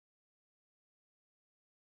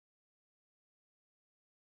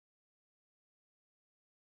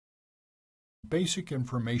basic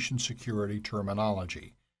information security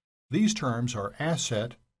terminology. These terms are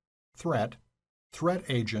asset, threat, threat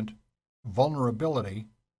agent, vulnerability,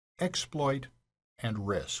 exploit, and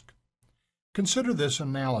risk. Consider this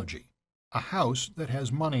analogy: a house that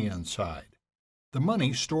has money inside. The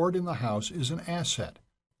money stored in the house is an asset,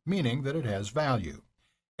 meaning that it has value.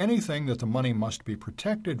 Anything that the money must be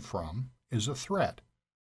protected from is a threat.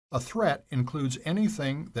 A threat includes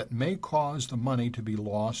anything that may cause the money to be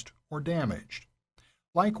lost or damaged.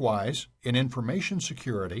 Likewise, in information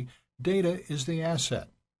security, data is the asset,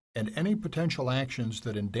 and any potential actions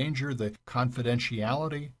that endanger the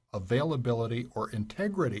confidentiality, availability, or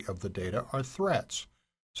integrity of the data are threats,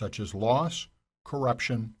 such as loss,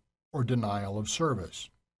 corruption, or denial of service.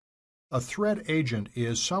 A threat agent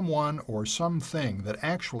is someone or something that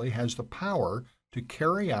actually has the power to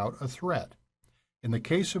carry out a threat. In the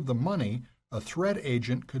case of the money, a threat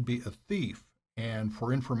agent could be a thief, and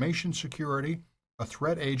for information security, a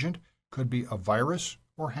threat agent could be a virus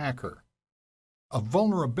or hacker. A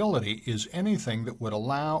vulnerability is anything that would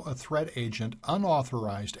allow a threat agent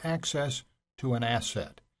unauthorized access to an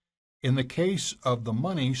asset. In the case of the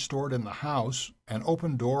money stored in the house, an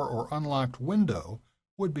open door or unlocked window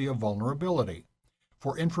would be a vulnerability.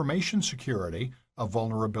 For information security, a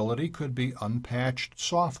vulnerability could be unpatched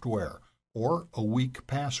software or a weak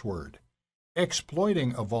password.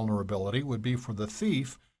 Exploiting a vulnerability would be for the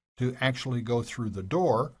thief to actually go through the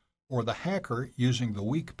door, or the hacker using the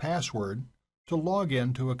weak password to log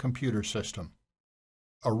into a computer system.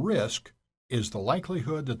 A risk is the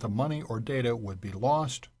likelihood that the money or data would be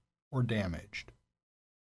lost or damaged.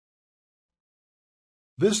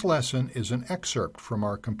 This lesson is an excerpt from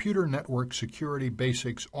our Computer Network Security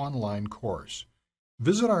Basics online course.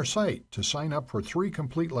 Visit our site to sign up for 3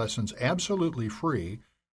 complete lessons absolutely free,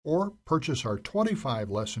 or purchase our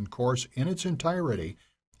 25-lesson course in its entirety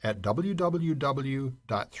at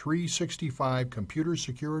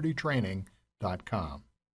www.365computersecuritytraining.com.